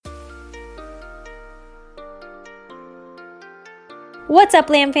What's up,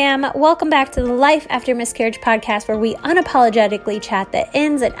 Lamb Fam? Welcome back to the Life After Miscarriage podcast, where we unapologetically chat the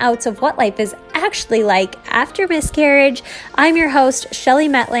ins and outs of what life is actually like after miscarriage. I'm your host, Shelly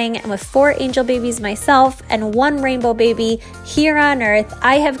Metling, and with 4 angel babies myself and 1 rainbow baby here on earth,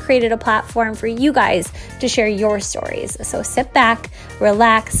 I have created a platform for you guys to share your stories. So sit back,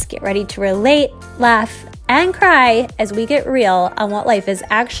 relax, get ready to relate, laugh, and cry as we get real on what life is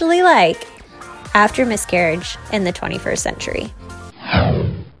actually like after miscarriage in the 21st century.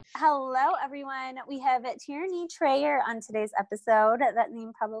 Hello, everyone. We have Tierney Trayer on today's episode. That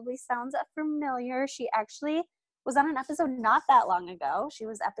name probably sounds familiar. She actually was on an episode not that long ago. She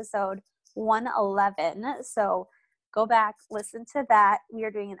was episode 111. So go back, listen to that. We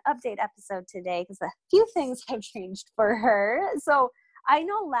are doing an update episode today because a few things have changed for her. So I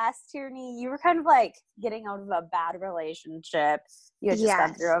know last Tierney, you were kind of like getting out of a bad relationship. You had just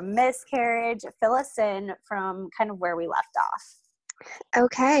gone through a miscarriage. Fill us in from kind of where we left off.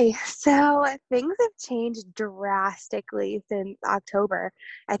 Okay, so things have changed drastically since October.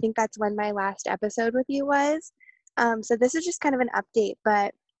 I think that's when my last episode with you was. So this is just kind of an update,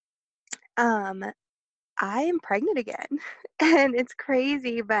 but I am pregnant again. And it's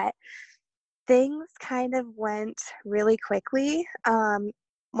crazy, but things kind of went really quickly. When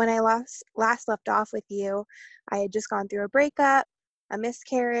I last left off with you, I had just gone through a breakup, a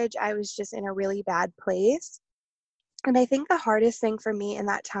miscarriage. I was just in a really bad place. And I think the hardest thing for me in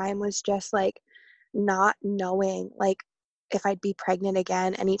that time was just like not knowing like if I'd be pregnant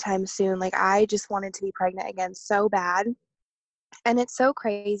again anytime soon. Like I just wanted to be pregnant again so bad. And it's so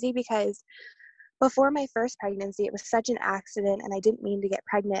crazy because before my first pregnancy, it was such an accident and I didn't mean to get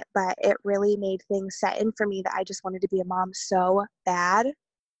pregnant, but it really made things set in for me that I just wanted to be a mom so bad.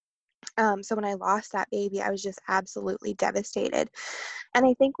 So when I lost that baby, I was just absolutely devastated. And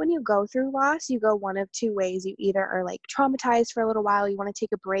I think when you go through loss, you go one of 2 ways. You either are like traumatized for a little while, you want to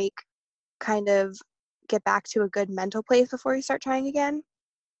take a break, kind of get back to a good mental place before you start trying again,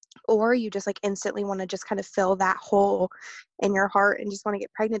 or you just like instantly want to just kind of fill that hole in your heart and just want to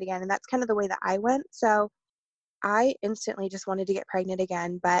get pregnant again. And that's kind of the way that I went. So I instantly just wanted to get pregnant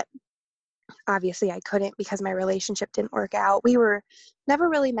again, but obviously I couldn't because my relationship didn't work out. We were never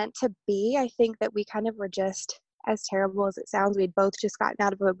really meant to be. I think that we kind of were just, as terrible as it sounds, we'd both just gotten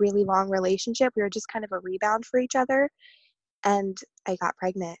out of a really long relationship. We were just kind of a rebound for each other, and I got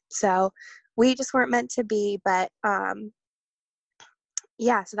pregnant. So we just weren't meant to be, but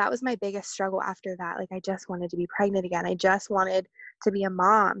yeah, so that was my biggest struggle after that. Like I just wanted to be pregnant again. I just wanted to be a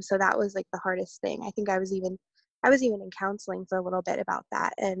mom. So that was like the hardest thing. I think I was even in counseling for a little bit about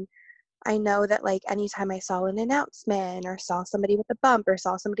that. And I know that like anytime I saw an announcement or saw somebody with a bump or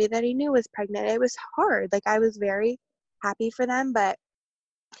saw somebody that I knew was pregnant, it was hard. Like I was very happy for them, but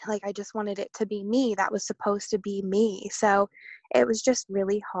like I just wanted it to be me. That was supposed to be me. So it was just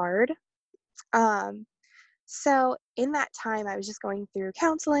really hard. So in that time I was just going through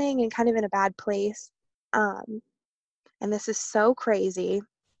counseling and kind of in a bad place. And this is so crazy.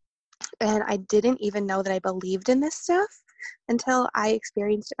 And I didn't even know that I believed in this stuff until I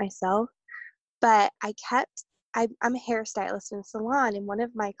experienced it myself. But I'm a hairstylist in a salon, and one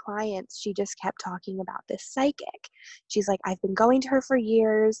of my clients, she just kept talking about this psychic. She's like, I've been going to her for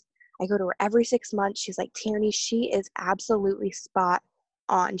years. I go to her every 6 months. She's like, Tierney, she is absolutely spot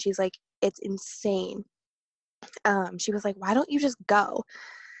on. She's like, it's insane. She was like, why don't you just go?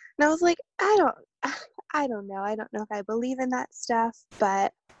 And I was like, I don't know. I don't know if I believe in that stuff,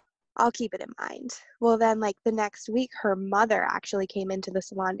 but I'll keep it in mind. Well, then like the next week, her mother actually came into the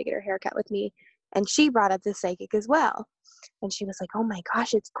salon to get her haircut with me, and she brought up the psychic as well. And she was like, oh my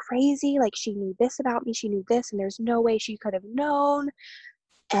gosh, it's crazy. Like she knew this about me. She knew this, and there's no way she could have known.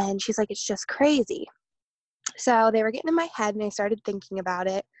 And she's like, it's just crazy. So they were getting in my head, and I started thinking about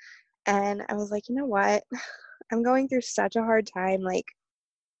it. And I was like, you know what? I'm going through such a hard time. Like,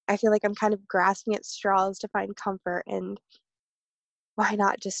 I feel like I'm kind of grasping at straws to find comfort, and why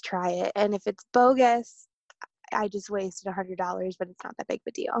not just try it? And if it's bogus, I just wasted $100, but it's not that big of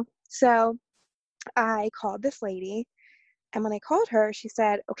a deal. So I called this lady, and when I called her, she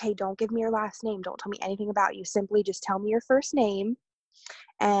said, okay, don't give me your last name. Don't tell me anything about you. Simply just tell me your first name,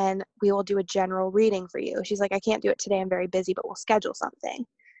 and we will do a general reading for you. She's like, I can't do it today. I'm very busy, but we'll schedule something.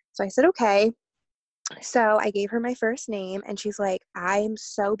 So I said, okay. So I gave her my first name, and she's like, I'm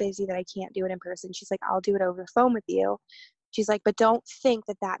so busy that I can't do it in person. She's like, I'll do it over the phone with you. She's like, but don't think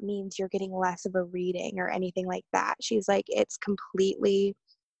that that means you're getting less of a reading or anything like that. She's like, it's completely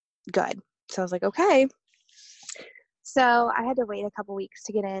good. So I was like, okay. So I had to wait a couple weeks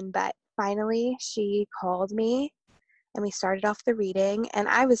to get in, but finally she called me and we started off the reading, and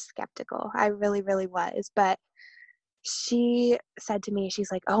I was skeptical. I really, really was. But she said to me,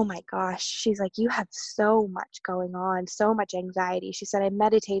 she's like, oh my gosh, she's like, you have so much going on, so much anxiety. She said, I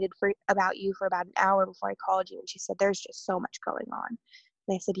meditated about you for about an hour before I called you. And she said, there's just so much going on.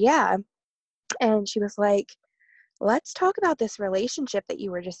 And I said, yeah. And she was like, let's talk about this relationship that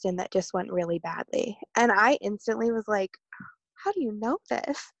you were just in that just went really badly. And I instantly was like, how do you know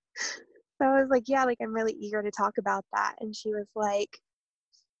this? So I was like, yeah, like I'm really eager to talk about that. And she was like,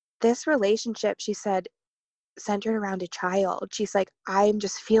 this relationship, she said, centered around a child. She's like, I'm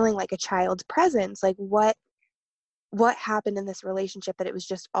just feeling like a child's presence. Like what happened in this relationship that it was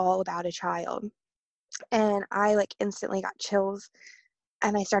just all about a child? And I like instantly got chills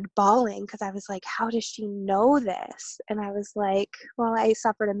and I started bawling because I was like, how does she know this? And I was like, well, I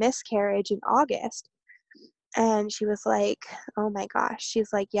suffered a miscarriage in August. And she was like, oh my gosh.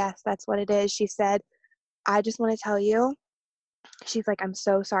 She's like, yes, that's what it is. She said, I just want to tell you, she's like, I'm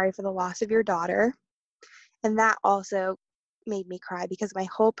so sorry for the loss of your daughter. And that also made me cry because my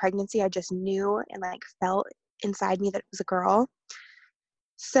whole pregnancy, I just knew and like felt inside me that it was a girl.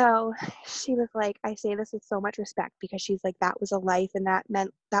 So she was like, I say this with so much respect because she's like, that was a life and that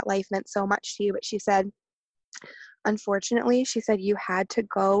life meant so much to you. But she said, unfortunately, she said, you had to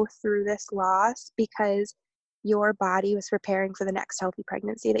go through this loss because your body was preparing for the next healthy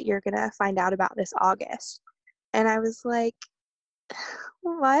pregnancy that you're going to find out about this August. And I was like,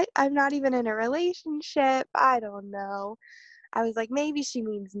 what? I'm not even in a relationship. I don't know. I was like, maybe she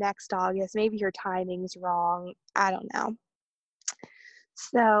means next August. Maybe her timing's wrong. I don't know.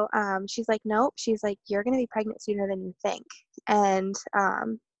 So she's like, nope. She's like, you're going to be pregnant sooner than you think. And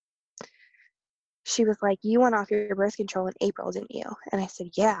she was like, you went off your birth control in April, didn't you? And I said,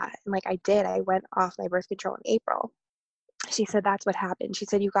 yeah. And like, I did. I went off my birth control in April. She said, that's what happened. She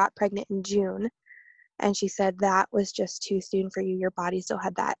said, you got pregnant in June. And she said, that was just too soon for you. Your body still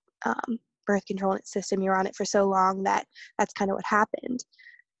had that birth control in its system. You're on it for so long that that's kind of what happened.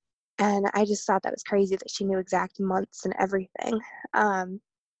 And I just thought that was crazy that she knew exact months and everything.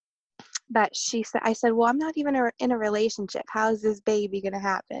 But she said, I said, well, I'm not even in a relationship. How's this baby going to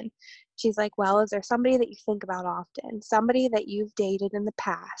happen? She's like, well, is there somebody that you think about often? Somebody that you've dated in the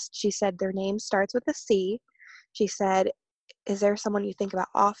past? She said, their name starts with a C. She said, is there someone you think about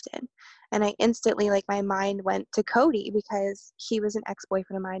often? And I instantly, like, my mind went to Cody because he was an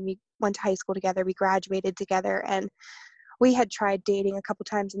ex-boyfriend of mine. We went to high school together. We graduated together. And we had tried dating a couple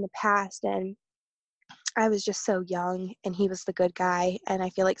times in the past. And I was just so young and he was the good guy. And I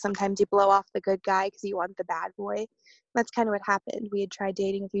feel like sometimes you blow off the good guy because you want the bad boy. That's kind of what happened. We had tried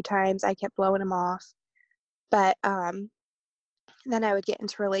dating a few times. I kept blowing him off. But then I would get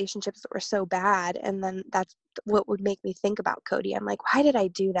into relationships that were so bad. And then that's what would make me think about Cody. I'm like, why did I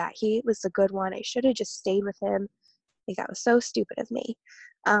do that? He was the good one. I should have just stayed with him. Like, that was so stupid of me.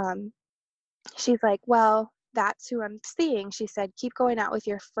 She's like, well, that's who I'm seeing. She said, keep going out with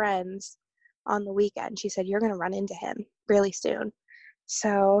your friends on the weekend. She said, you're going to run into him really soon.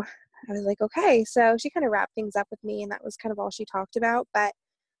 So I was like, okay. So she kind of wrapped things up with me, and that was kind of all she talked about. But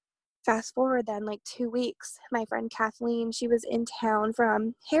fast forward then, like 2 weeks, my friend Kathleen, she was in town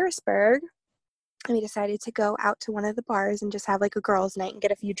from Harrisburg, and we decided to go out to one of the bars and just have like a girls' night and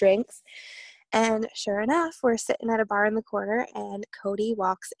get a few drinks. And sure enough, we're sitting at a bar in the corner, and Cody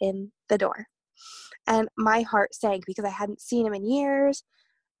walks in the door. And my heart sank because I hadn't seen him in years.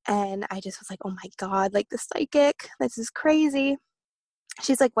 And I just was like, oh my God, like the psychic, this is crazy.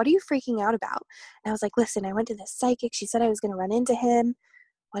 She's like, what are you freaking out about? And I was like, listen, I went to this psychic. She said I was going to run into him,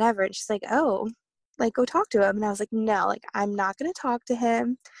 whatever. And she's like, oh, like, go talk to him. And I was like, no, like, I'm not going to talk to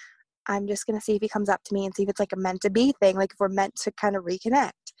him. I'm just going to see if he comes up to me and see if it's like a meant to be thing, like if we're meant to kind of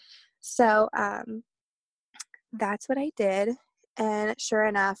reconnect. So that's what I did. And sure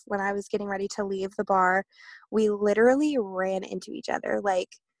enough, when I was getting ready to leave the bar, we literally ran into each other, like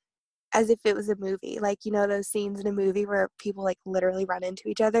as if it was a movie. Like, you know, those scenes in a movie where people like literally run into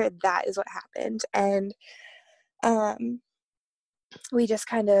each other? That is what happened. And we just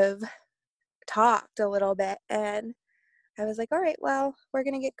kind of talked a little bit, and I was like, all right, well, we're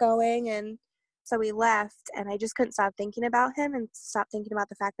going to get going. And so we left, and I just couldn't stop thinking about him and stop thinking about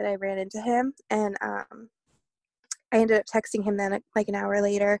the fact that I ran into him. And I ended up texting him then like an hour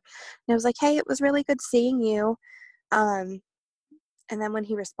later, and I was like, hey, it was really good seeing you. And then when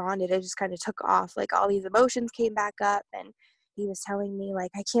he responded, it just kind of took off. Like, all these emotions came back up, and he was telling me,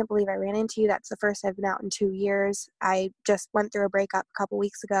 like, I can't believe I ran into you. That's the first I've been out in 2 years. I just went through a breakup a couple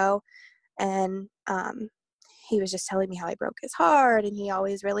weeks ago. And he was just telling me how I broke his heart, and he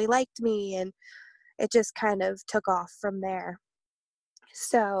always really liked me. And it just kind of took off from there.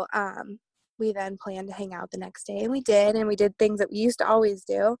 So we then planned to hang out the next day, and we did things that we used to always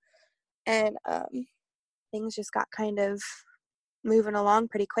do. And things just got kind of moving along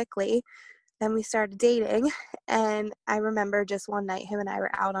pretty quickly. Then we started dating, and I remember just one night him and I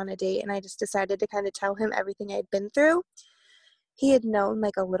were out on a date, and I just decided to kind of tell him everything I'd been through. He had known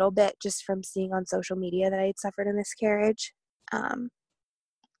like a little bit just from seeing on social media that I had suffered a miscarriage.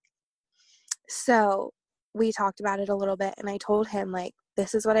 So we talked about it a little bit, and I told him, like,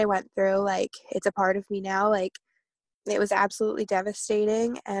 this is what I went through. Like, it's a part of me now. Like, it was absolutely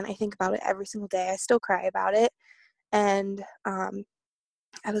devastating, and I think about it every single day. I still cry about it. And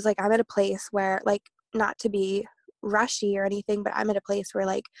I was like, I'm at a place where, like, not to be rushy or anything, but I'm at a place where,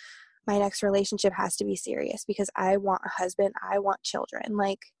 like, my next relationship has to be serious because I want a husband. I want children.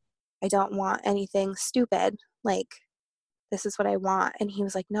 Like, I don't want anything stupid. Like, this is what I want. And he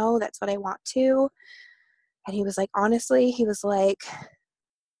was like, no, that's what I want too. And he was like, honestly, he was like,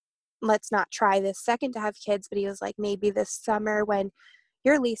 let's not try this second to have kids. But he was like, maybe this summer when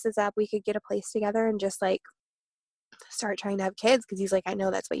your lease is up, we could get a place together and just like start trying to have kids. Cause he's like, I know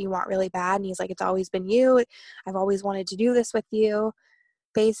that's what you want really bad. And he's like, it's always been you. I've always wanted to do this with you.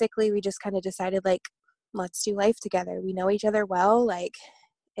 Basically, we just kind of decided, like, let's do life together. We know each other well. Like,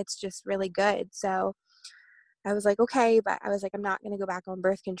 it's just really good. So I was like, okay, but I was like, I'm not going to go back on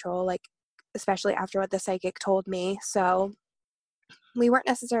birth control, like, especially after what the psychic told me. So we weren't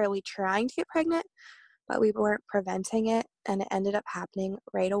necessarily trying to get pregnant, but we weren't preventing it. And it ended up happening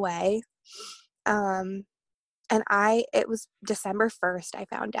right away. And it was December 1st, I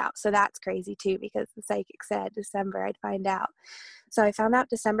found out. So that's crazy too, because the psychic said December I'd find out. So I found out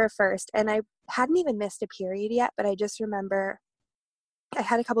December 1st, and I hadn't even missed a period yet, but I just remember I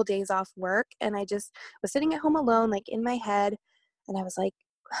had a couple days off work, and I just was sitting at home alone, like in my head, and I was like,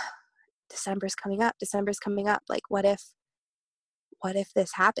 December's coming up. December's coming up. Like, what if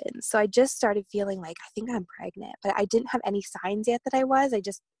this happens? So I just started feeling like, I think I'm pregnant, but I didn't have any signs yet that I was. I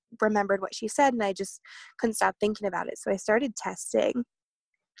just remembered what she said, and I just couldn't stop thinking about it. So I started testing,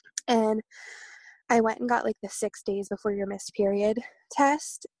 and I went and got like the 6 days before your missed period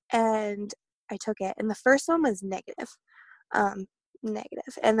test, and I took it. And the first one was negative.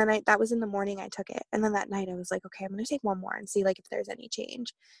 Negative. And then that was in the morning I took it. And then that night I was like, okay, I'm going to take one more and see like if there's any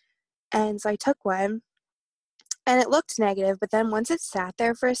change. And so I took one, and it looked negative, but then once it sat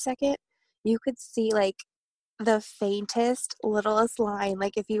there for a second, you could see like the faintest, littlest line.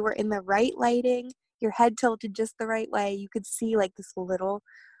 Like if you were in the right lighting, your head tilted just the right way, you could see like this little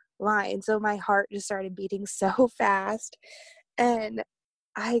line. So my heart just started beating so fast. And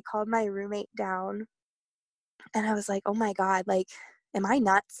I called my roommate down, and I was like, oh my God, like, am I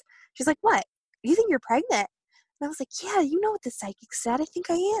nuts? She's like, what? You think you're pregnant? And I was like, yeah, you know what the psychic said. I think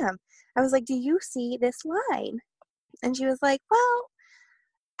I am. I was like, do you see this line? And she was like, well,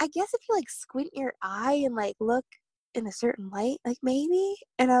 I guess if you like squint your eye and like look in a certain light, like maybe.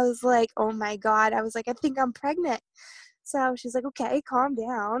 And I was like, oh my God. I was like, I think I'm pregnant. So she's like, okay, calm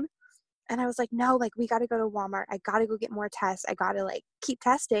down. And I was like, no, like, we got to go to Walmart. I got to go get more tests. I got to like keep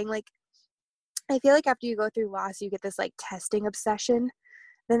testing. Like, I feel like after you go through loss, you get this like testing obsession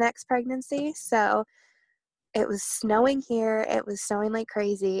the next pregnancy. So it was snowing here. It was snowing like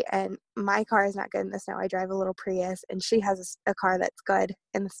crazy. And my car is not good in the snow. I drive a little Prius, and she has a car that's good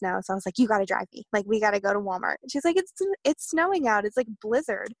in the snow. So I was like, you got to drive me. Like, we got to go to Walmart. And she's like, it's snowing out. It's like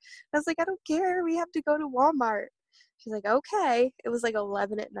blizzard. I was like, I don't care. We have to go to Walmart. She's like, okay. It was like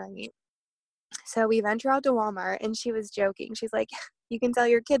 11 at night. So we venture out to Walmart, and she was joking. She's like, you can tell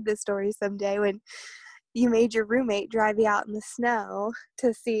your kid this story someday when you made your roommate drive you out in the snow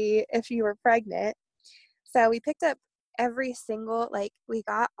to see if you were pregnant. So we picked up every single, like, we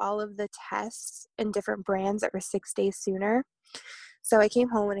got all of the tests in different brands that were 6 days sooner. So I came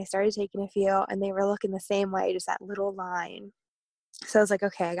home and I started taking a few, and they were looking the same way, just that little line. So I was like,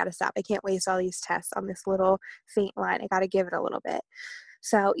 okay, I got to stop. I can't waste all these tests on this little faint line. I got to give it a little bit.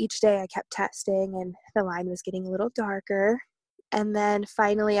 So each day I kept testing, and the line was getting a little darker. And then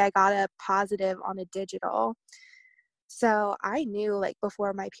finally I got a positive on a digital. So I knew, like,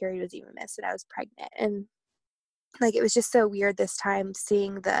 before my period was even missed, that I was pregnant. And like, it was just so weird this time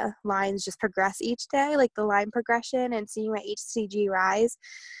seeing the lines just progress each day, like the line progression, and seeing my HCG rise.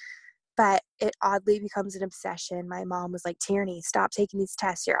 But it oddly becomes an obsession. My mom was like, Tierney, stop taking these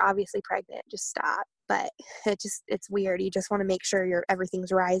tests. You're obviously pregnant. Just stop. But it's weird. You just want to make sure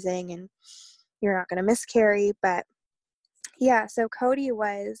everything's rising and you're not going to miscarry. But yeah, so Cody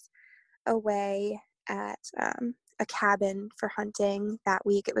was away at a cabin for hunting that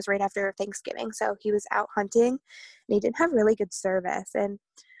week. It was right after Thanksgiving. So he was out hunting, and he didn't have really good service. And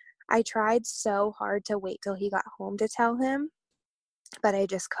I tried so hard to wait till he got home to tell him, but I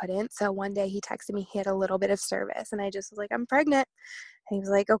just couldn't. So one day he texted me, he had a little bit of service, and I just was like, I'm pregnant. And he was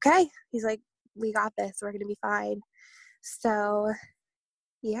like, okay. He's like, we got this. We're going to be fine. So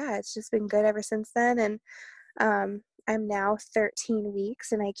yeah, it's just been good ever since then. And I'm now 13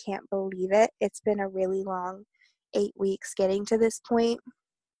 weeks and I can't believe it. It's been a really long 8 weeks getting to this point,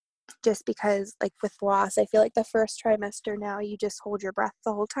 just because like with loss, I feel like the first trimester now you just hold your breath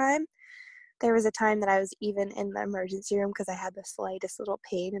the whole time. There was a time that I was even in the emergency room because I had the slightest little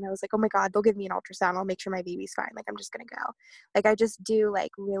pain and I was like, oh my God, they'll give me an ultrasound. I'll make sure my baby's fine. Like, I'm just going to go. Like, I just do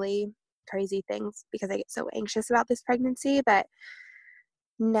like really crazy things because I get so anxious about this pregnancy. But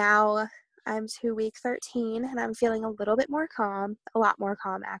now I'm 2 week 13 and I'm feeling a little bit more calm, a lot more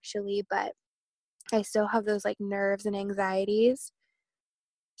calm actually, but I still have those like nerves and anxieties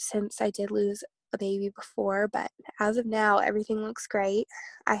since I did lose a baby before. But as of now, everything looks great.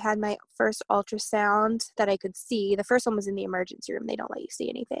 I had my first ultrasound that I could see. The first one was in the emergency room. They don't let you see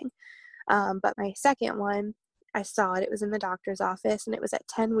anything. But my second one, I saw it. It was in the doctor's office and it was at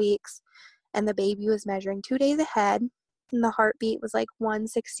 10 weeks and the baby was measuring 2 days ahead and the heartbeat was like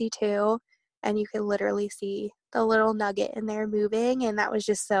 162 and you could literally see the little nugget in there moving, and that was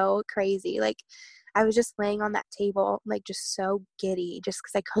just so crazy. Like, I was just laying on that table, like just so giddy just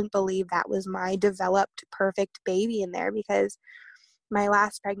because I couldn't believe that was my developed perfect baby in there, because my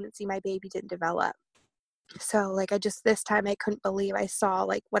last pregnancy, my baby didn't develop. So like this time I couldn't believe I saw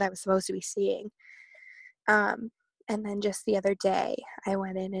like what I was supposed to be seeing. And then just the other day I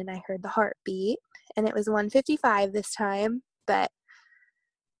went in and I heard the heartbeat and it was 155 this time, but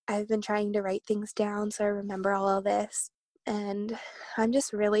I've been trying to write things down so I remember all of this. And I'm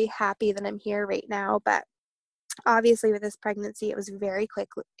just really happy that I'm here right now. But obviously with this pregnancy, it was very quick.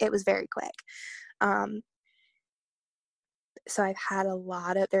 So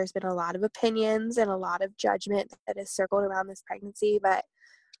there's been a lot of opinions and a lot of judgment that has circled around this pregnancy. But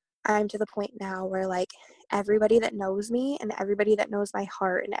I'm to the point now where like everybody that knows me and everybody that knows my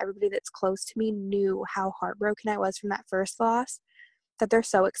heart and everybody that's close to me knew how heartbroken I was from that first loss, that they're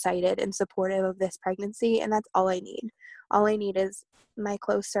so excited and supportive of this pregnancy. And that's all I need. All I need is my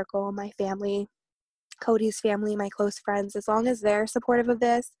close circle, my family, Cody's family, my close friends. As long as they're supportive of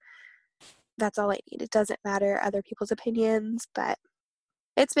this, that's all I need. It doesn't matter other people's opinions, but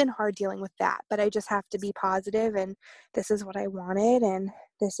it's been hard dealing with that. But I just have to be positive, and this is what I wanted, and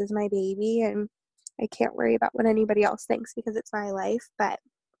this is my baby, and I can't worry about what anybody else thinks because it's my life. But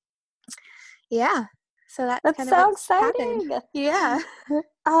yeah, so that's kind of so exciting. Happened. Yeah.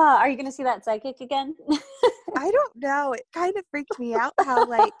 Are you going to see that psychic again? I don't know. It kind of freaked me out how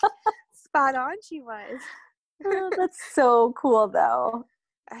like spot on she was. Oh, that's so cool though.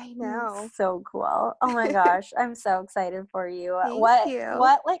 I know. So cool. Oh my gosh. I'm so excited for you. Thank you.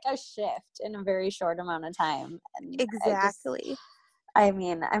 What like a shift in a very short amount of time. And exactly. I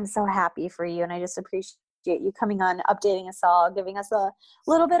mean, I'm so happy for you, and I just appreciate you coming on, updating us all, giving us a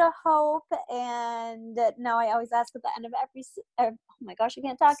little bit of hope. And now I always ask at the end of oh my gosh, I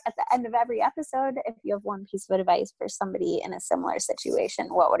can't talk. At the end of every episode, if you have one piece of advice for somebody in a similar situation,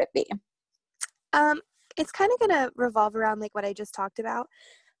 what would it be? It's kind of going to revolve around like what I just talked about.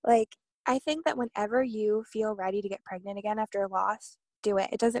 Like, I think that whenever you feel ready to get pregnant again after a loss, do it.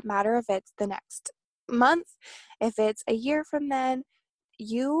 It doesn't matter if it's the next month, if it's a year from then.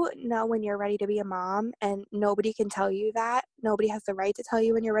 You know when you're ready to be a mom, and nobody can tell you that. Nobody has the right to tell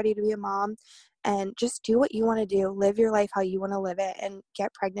you when you're ready to be a mom. And just do what you want to do. Live your life how you want to live it, and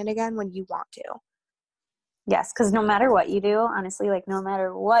get pregnant again when you want to. Yes, because no matter what you do, honestly, like no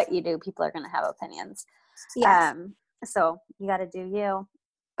matter what you do, people are going to have opinions. Yes. So you got to do you.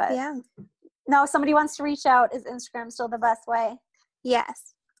 But yeah. No, if somebody wants to reach out, is Instagram still the best way?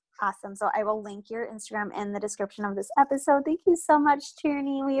 Yes. Awesome. So I will link your Instagram in the description of this episode. Thank you so much,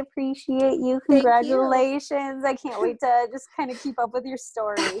 Tierney. We appreciate you. Congratulations. I can't wait to just kind of keep up with your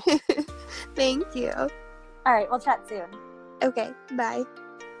story. Thank you. All right. We'll chat soon. Okay. Bye.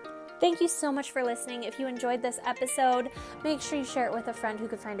 Thank you so much for listening. If you enjoyed this episode, make sure you share it with a friend who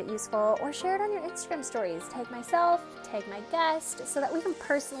could find it useful, or share it on your Instagram stories. Tag myself, tag my guest, so that we can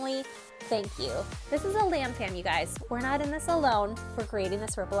personally thank you. This is a Lamb Fam, you guys. We're not in this alone. We're creating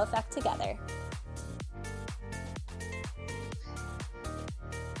this ripple effect together.